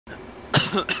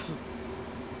Man,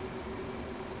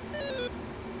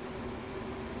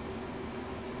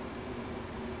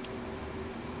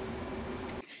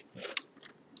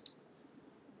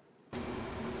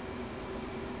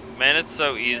 it's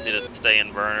so easy to stay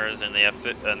in burners in the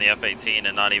F18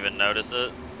 and not even notice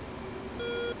it.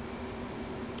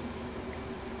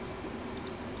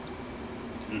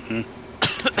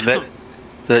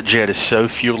 That jet is so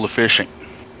fuel efficient.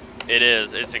 It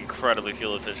is. It's incredibly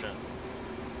fuel efficient.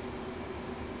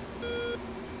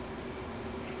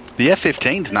 The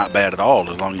F-15's not bad at all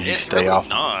as long as you stay really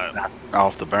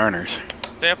off the burners.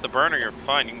 Stay off the burner, you're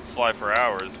fine. You can fly for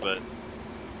hours, but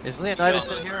is Leonidas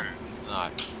in here? It's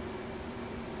not.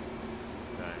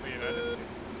 Leonidas.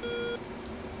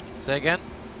 Say again?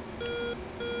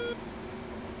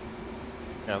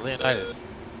 Yeah, Leonidas.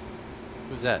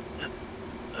 Who's that?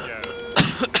 Yeah.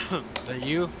 Is that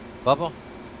you, Bubba?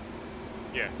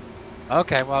 Yeah.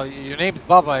 Okay, well, your name's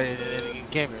Bubba in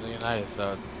the game, you're Leonidas,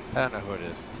 so I don't know who it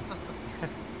is.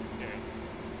 Yeah.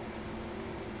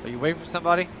 Are you waiting for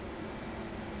somebody?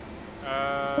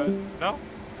 No.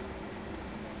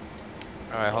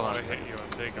 Alright, hold on a I hit second. you on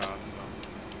takeoff, so.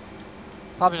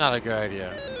 Probably not a good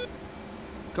idea.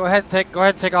 Go ahead and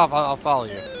take off. I'll follow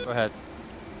you. Go ahead.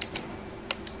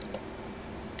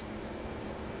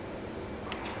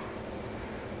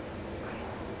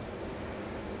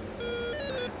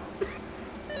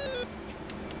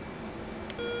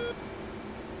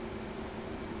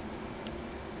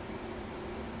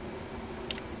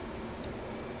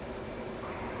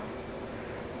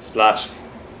 Splash.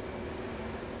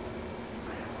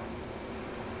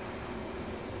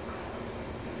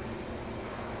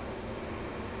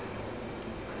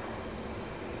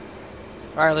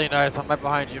 Alright, Leonidas, I'm right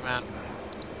behind you, man.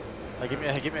 Give me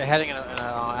a heading and an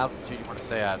altitude you want to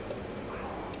stay at.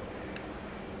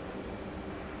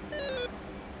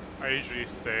 I usually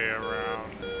stay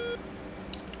around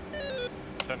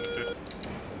 10 to 15.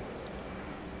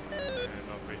 And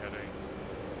I'll be heading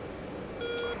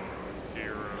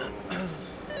 0.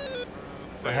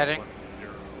 We're heading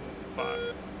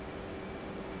 105.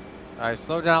 Alright,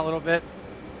 slow down a little bit.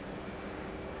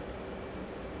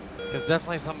 There's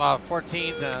definitely some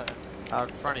 14s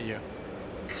out in front of you.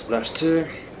 Splash 2.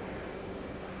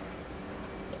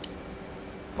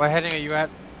 What heading are you at?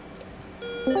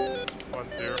 10.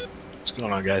 What's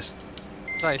going on, guys?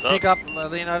 Sorry, speak up,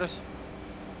 Leonidas.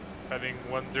 Heading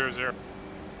 100.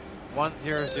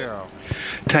 100.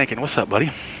 Tankin, what's up, buddy?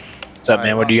 What's up,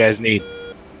 man? What do you guys need?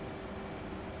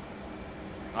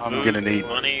 I'm gonna need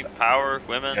money, power,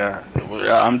 women. Yeah,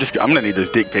 I'm gonna need those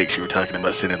dick pics you were talking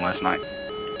about sending last night.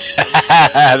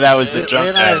 That was the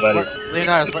jump pad, buddy.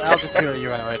 Leonidas, what altitude are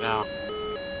you at right now?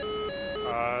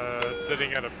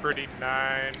 Sitting at a pretty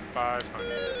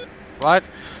 9,500. What?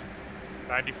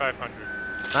 9,500.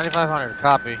 9,500,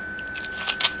 copy.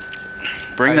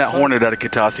 Bring that Hornet out of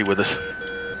Katasi with us.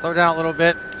 Slow down a little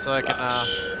bit so I can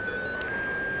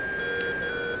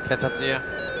catch up to you.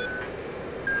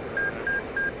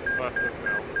 Less than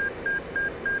no.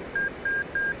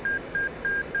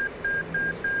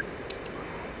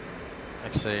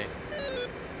 Actually,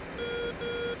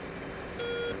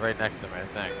 right next to me, I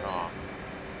think. Oh.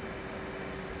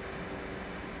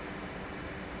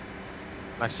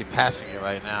 I'm actually passing you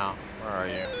right now. Where are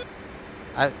you?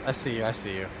 I see you. I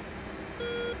see you.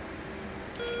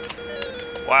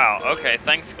 Wow. Okay.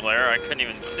 Thanks, Glare. I couldn't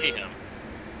even see him.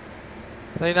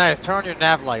 Hey, nice. Turn on your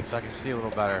nav light so I can see a little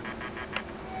better.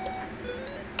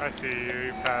 I see you.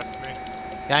 You passed me.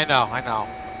 Yeah, I know. I know.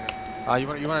 You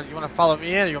want to follow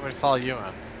me in, or you want me to follow you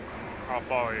in? I'll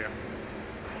follow you.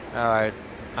 All right.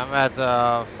 I'm at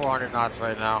 400 knots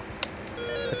right now.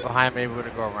 Get behind me. We're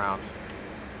gonna go around.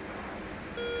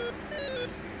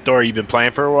 Thor, you been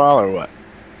playing for a while or what?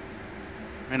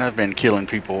 And I've been killing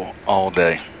people all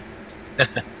day.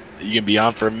 You gonna be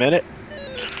on for a minute?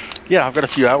 Yeah, I've got a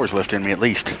few hours left in me at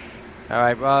least. All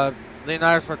right,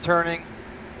 Leonidas, we're turning.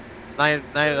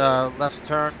 Left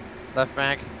turn, left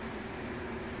bank.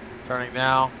 Turning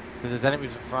now. There's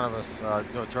enemies in front of us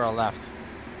to our left.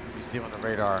 You see them on the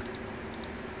radar.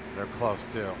 They're close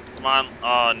too. Come on.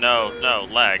 Oh no,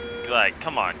 lag.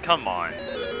 Come on.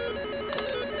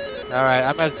 All right,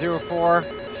 I'm at 04.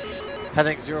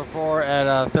 Heading 04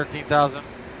 at 13,000.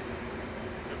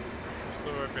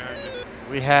 Still right behind you.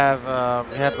 We have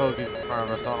bogeys in front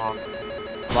of us. Hold on.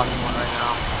 Blocking one right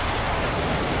now.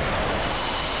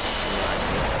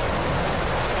 Nice.